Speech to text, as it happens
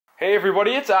Hey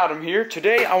everybody, it's Adam here.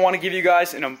 Today I want to give you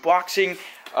guys an unboxing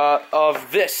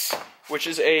of this, which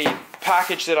is a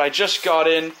package that I just got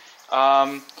in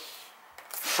from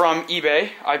eBay.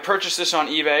 I purchased this on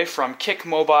eBay from Kick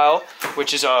Mobile,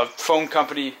 which is a phone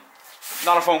company,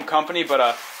 not a phone company, but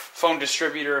a phone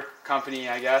distributor company,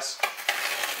 I guess.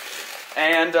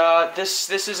 And this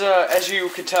is, as you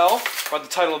can tell by the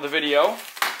title of the video,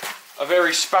 a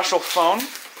very special phone.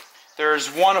 There's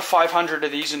one of 500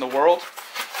 of these in the world.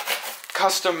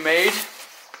 Custom made,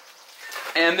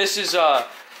 and this is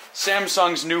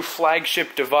Samsung's new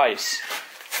flagship device.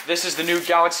 This is the new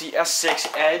Galaxy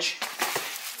S6 Edge,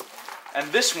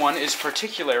 and this one is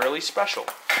particularly special.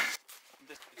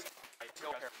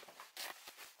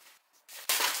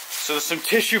 So there's some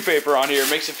tissue paper on here, it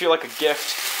makes it feel like a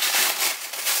gift.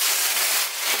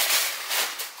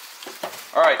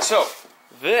 Alright, so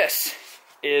this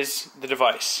is the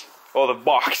device. Well, the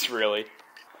box, really.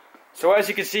 So as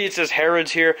you can see, it says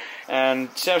Harrods here, and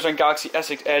Samsung Galaxy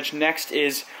S6 Edge. Next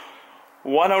is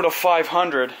 1 out of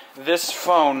 500. This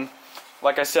phone,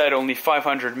 like I said, only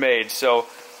 500 made. So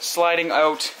sliding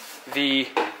out the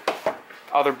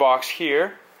other box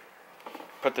here,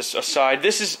 put this aside.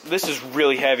 This is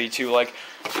really heavy too. Like,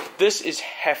 this is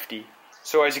hefty.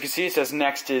 So as you can see, it says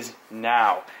next is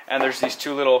now, and there's these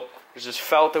two little. There's this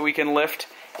felt that we can lift,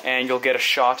 and you'll get a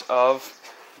shot of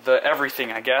the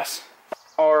everything, I guess.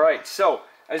 Alright, so,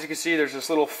 as you can see, there's this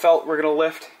little felt we're going to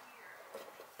lift.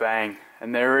 Bang.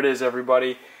 And there it is,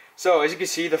 everybody. So, as you can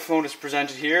see, the phone is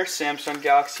presented here. Samsung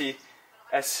Galaxy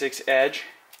S6 Edge.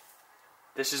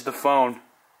 This is the phone.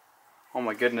 Oh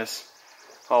my goodness.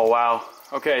 Oh wow.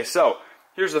 Okay, so,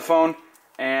 here's the phone.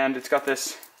 And it's got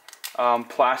this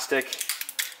plastic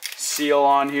seal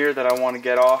on here that I want to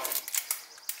get off.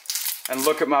 And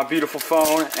look at my beautiful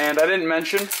phone. And I didn't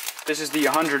mention, this is the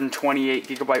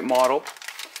 128GB model.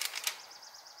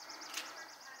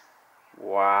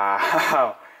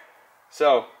 Wow.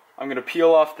 So, I'm going to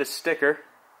peel off this sticker.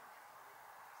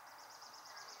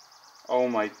 Oh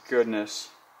my goodness.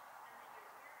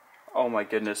 Oh my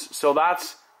goodness. So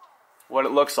that's what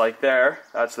it looks like there.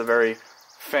 That's the very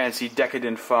fancy,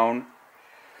 decadent phone.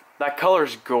 That color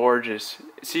is gorgeous.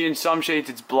 See, in some shades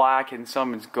it's black, and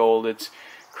some it's gold. It's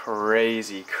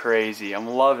crazy, crazy. I'm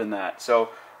loving that. So,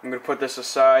 I'm going to put this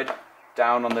aside,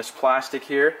 down on this plastic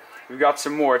here. We've got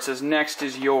some more. It says, next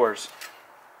is yours.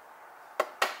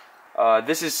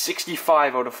 This is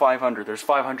 65 out of 500. There's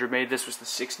 500 made. This was the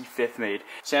 65th made.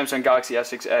 Samsung Galaxy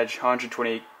S6 Edge,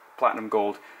 128 Platinum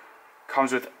Gold.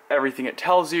 Comes with everything it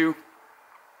tells you.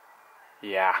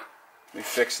 Yeah. Let me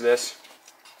fix this.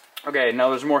 Okay, now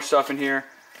there's more stuff in here.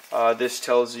 This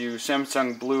tells you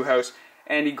Samsung Blue House.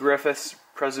 Andy Griffiths,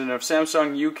 president of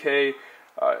Samsung UK,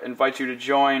 invites you to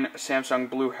join Samsung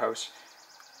Blue House.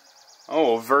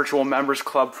 Oh, a virtual members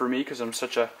club for me, because I'm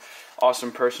such a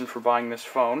awesome person for buying this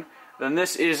phone. Then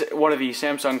this is one of the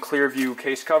Samsung Clearview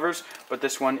case covers, but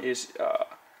this one is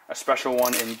a special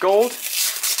one in gold.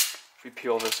 If we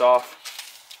peel this off,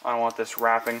 I don't want this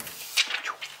wrapping.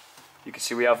 You can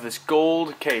see we have this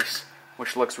gold case,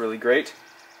 which looks really great.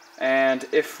 And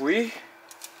if we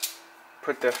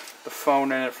put the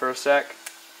phone in it for a sec,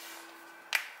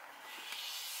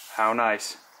 how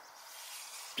nice.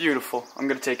 Beautiful. I'm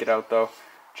going to take it out though,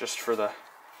 just for the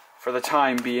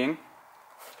time being.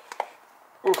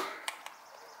 Ooh.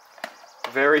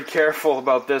 Very careful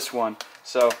about this one.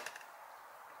 So,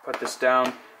 put this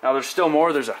down. Now there's still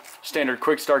more. There's a standard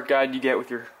quick start guide you get with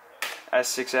your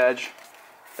S6 Edge.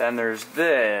 Then there's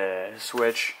this,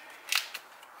 which,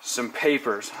 some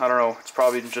papers. I don't know, it's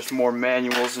probably just more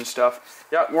manuals and stuff.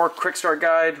 Yeah, more quick start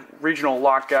guide, regional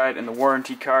lock guide, and the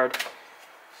warranty card.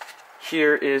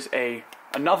 Here is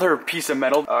another piece of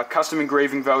metal, custom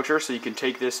engraving voucher, so you can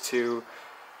take this to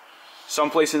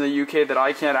someplace in the UK that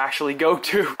I can't actually go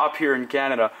to up here in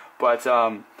Canada, but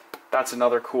that's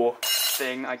another cool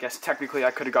thing. I guess technically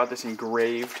I could have got this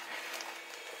engraved.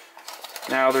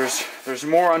 Now there's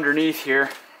more underneath here,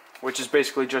 which is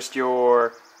basically just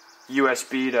your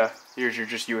USB to, here's your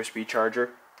just USB charger.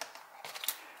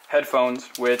 Headphones,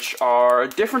 which are a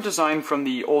different design from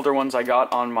the older ones I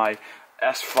got on my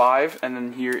S5, and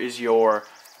then here is your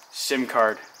SIM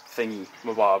card thingy,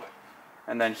 mabob.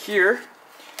 And then here,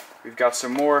 we've got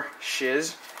some more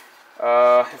shiz,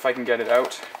 if I can get it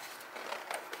out.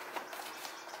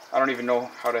 I don't even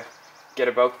know how to get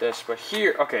about this, but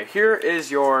here, okay, here is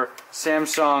your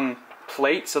Samsung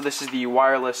plate. So this is the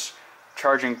wireless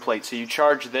charging plate. So you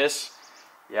charge this,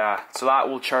 yeah, so that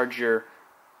will charge your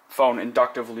phone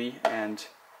inductively and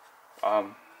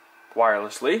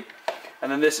wirelessly.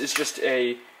 And then this is just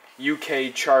a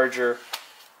UK charger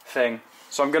thing.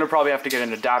 So I'm going to probably have to get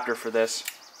an adapter for this.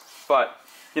 but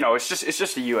you know, it's just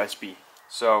a USB.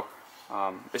 So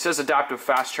it says adaptive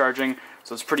fast charging,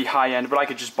 so it's pretty high end, but I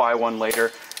could just buy one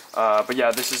later. But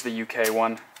yeah, this is the UK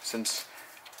one, since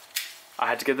I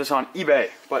had to get this on eBay.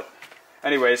 But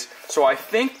anyways, so I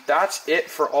think that's it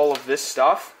for all of this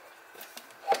stuff.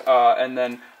 And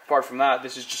then apart from that,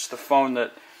 this is just the phone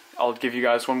that I'll give you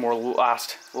guys one more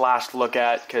last look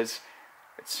at, because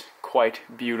it's quite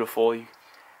beautiful.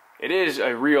 It is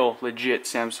a real legit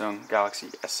Samsung Galaxy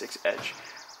S6 Edge.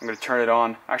 I'm going to turn it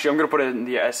on. Actually, I'm going to put it in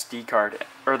the SD card,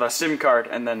 or the SIM card,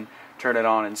 and then turn it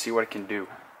on and see what it can do.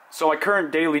 So my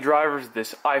current daily driver is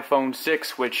this iPhone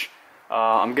 6, which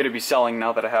I'm going to be selling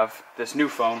now that I have this new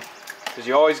phone, because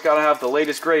you always got to have the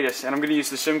latest greatest. And I'm going to use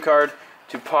the SIM card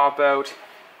to pop out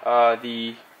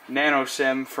the nano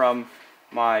SIM from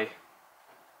my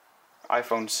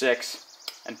iPhone 6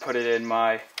 and put it in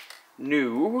my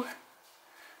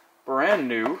brand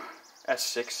new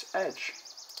S6 Edge.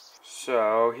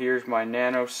 So here's my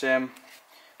nano SIM.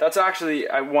 That's actually,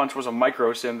 I once was a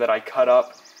micro SIM that I cut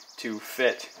up to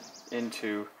fit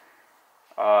into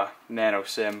nano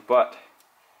SIM, but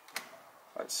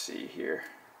let's see here.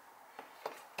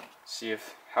 See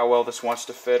how well this wants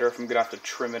to fit, or if I'm gonna have to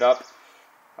trim it up.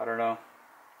 I don't know.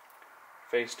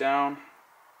 Face down.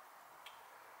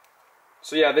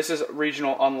 So yeah, this is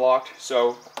regional unlocked,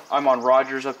 so I'm on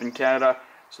Rogers up in Canada,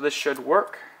 so this should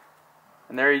work.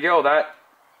 And there you go, that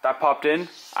popped in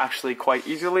actually quite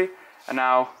easily, and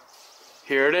now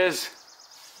here it is.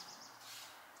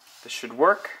 This should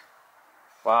work.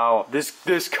 Wow,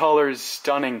 this color is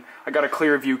stunning. I got a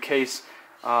clear view case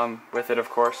with it, of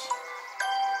course.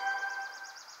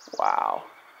 Wow.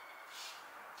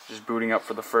 Just booting up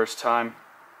for the first time.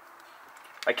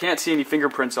 I can't see any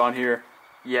fingerprints on here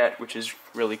yet, which is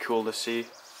really cool to see.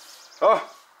 Oh!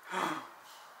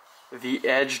 The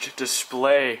edged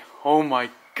display. Oh my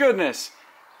goodness!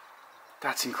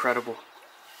 That's incredible.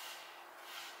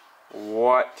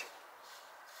 What?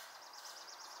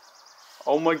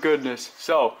 Oh my goodness.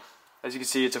 So, as you can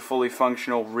see, it's a fully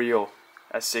functional, real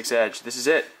S6 Edge. This is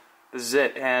it. This is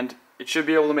it. And it should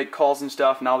be able to make calls and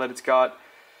stuff now that it's got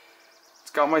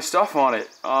my stuff on it.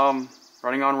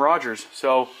 Running on Rogers.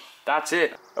 So, that's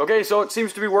it. Okay, so it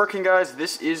seems to be working, guys.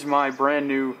 This is my brand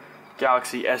new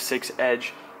Galaxy S6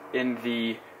 Edge in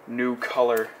the new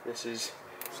color. This is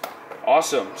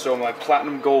awesome. So my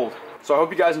platinum gold. So I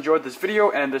hope you guys enjoyed this video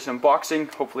and this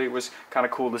unboxing. Hopefully it was kind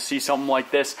of cool to see something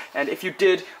like this. And if you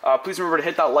did, please remember to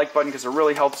hit that like button, because it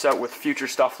really helps out with future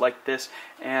stuff like this.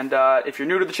 And if you're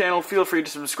new to the channel, feel free to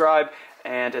subscribe.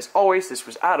 And as always, this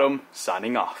was Adam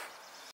signing off.